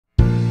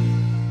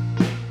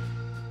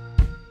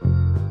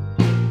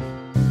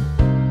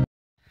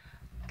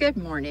Good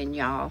morning,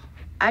 y'all.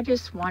 I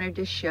just wanted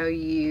to show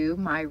you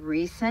my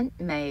recent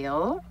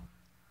mail.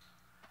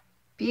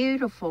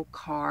 Beautiful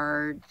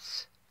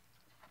cards.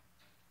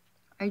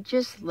 I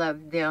just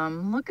love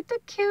them. Look at the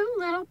cute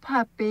little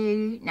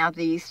puppy. Now,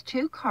 these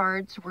two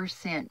cards were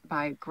sent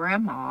by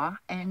Grandma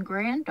and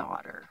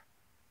Granddaughter.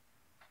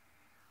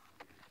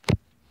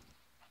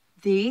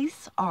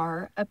 These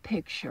are a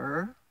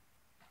picture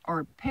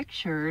or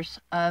pictures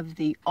of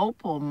the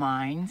opal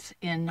mines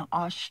in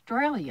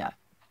Australia.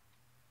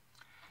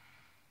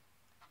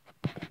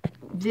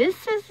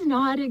 This is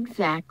not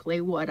exactly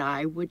what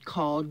I would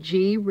call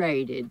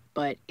G-rated,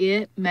 but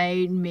it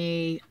made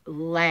me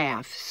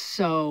laugh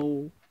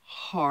so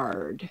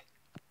hard.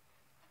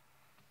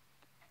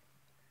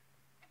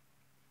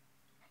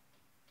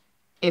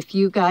 If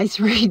you guys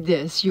read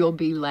this, you'll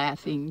be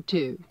laughing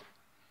too.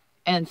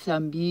 And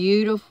some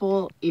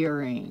beautiful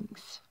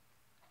earrings.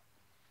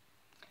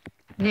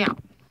 Now,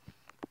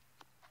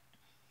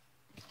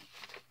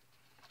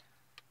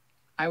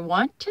 I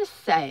want to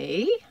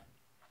say,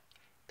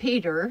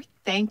 Peter,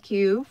 thank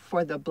you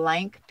for the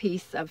blank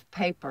piece of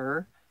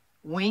paper.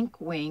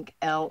 Wink, wink,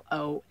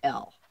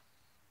 LOL.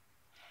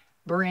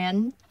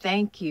 Bryn,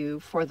 thank you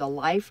for the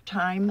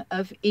lifetime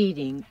of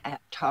eating at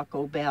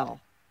Taco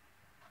Bell.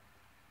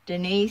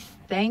 Denise,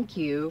 thank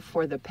you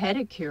for the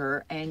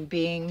pedicure and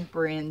being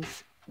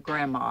Bryn's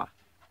grandma.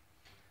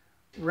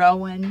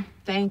 Rowan,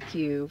 thank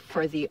you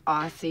for the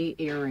Aussie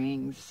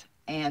earrings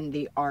and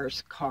the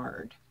arse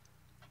card.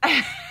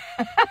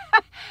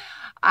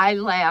 I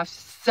laughed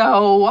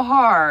so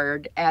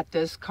hard at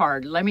this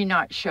card. Let me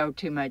not show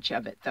too much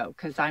of it, though,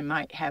 because I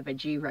might have a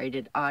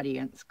G-rated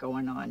audience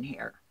going on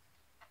here.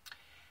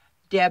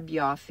 Deb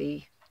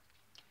Yoffe,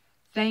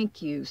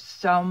 thank you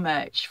so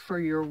much for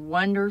your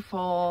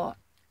wonderful,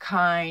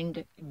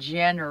 kind,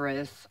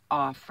 generous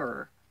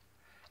offer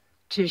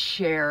to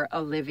share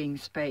a living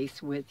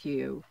space with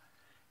you.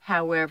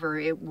 However,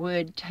 it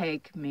would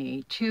take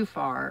me too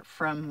far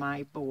from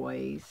my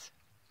boys.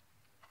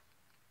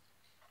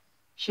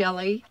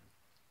 Shelley,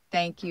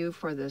 thank you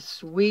for the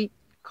sweet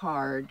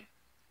card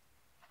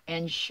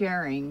and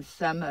sharing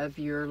some of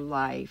your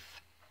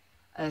life,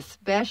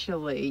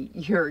 especially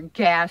your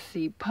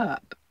gassy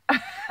pup.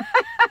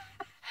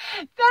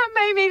 That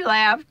made me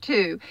laugh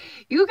too.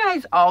 You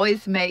guys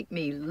always make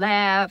me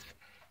laugh.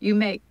 You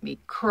make me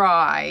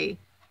cry.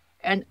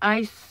 And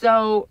I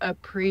so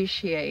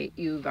appreciate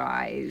you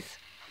guys.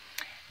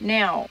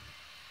 Now,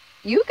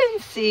 you can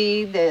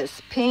see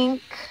this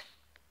pink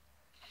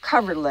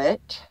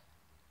coverlet.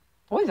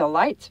 Boy, the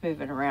light's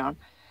moving around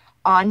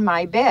on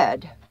my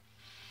bed.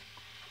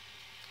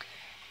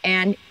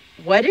 And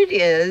what it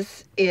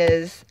is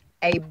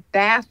a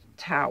bath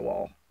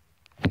towel.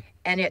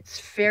 And it's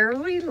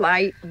fairly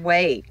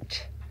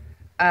lightweight.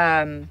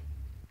 But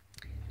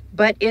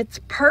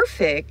it's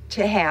perfect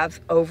to have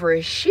over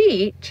a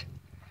sheet.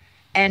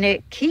 And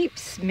it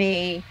keeps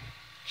me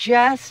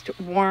just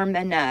warm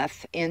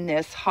enough in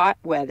this hot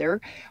weather,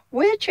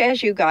 which,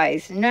 as you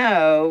guys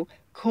know,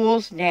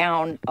 cools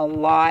down a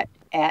lot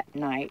at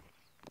night.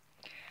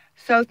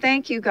 So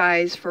thank you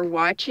guys for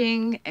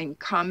watching and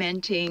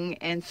commenting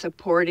and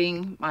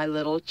supporting my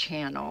little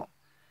channel.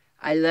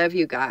 I love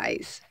you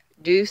guys.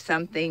 Do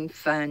something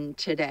fun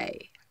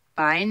today.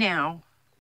 Bye now.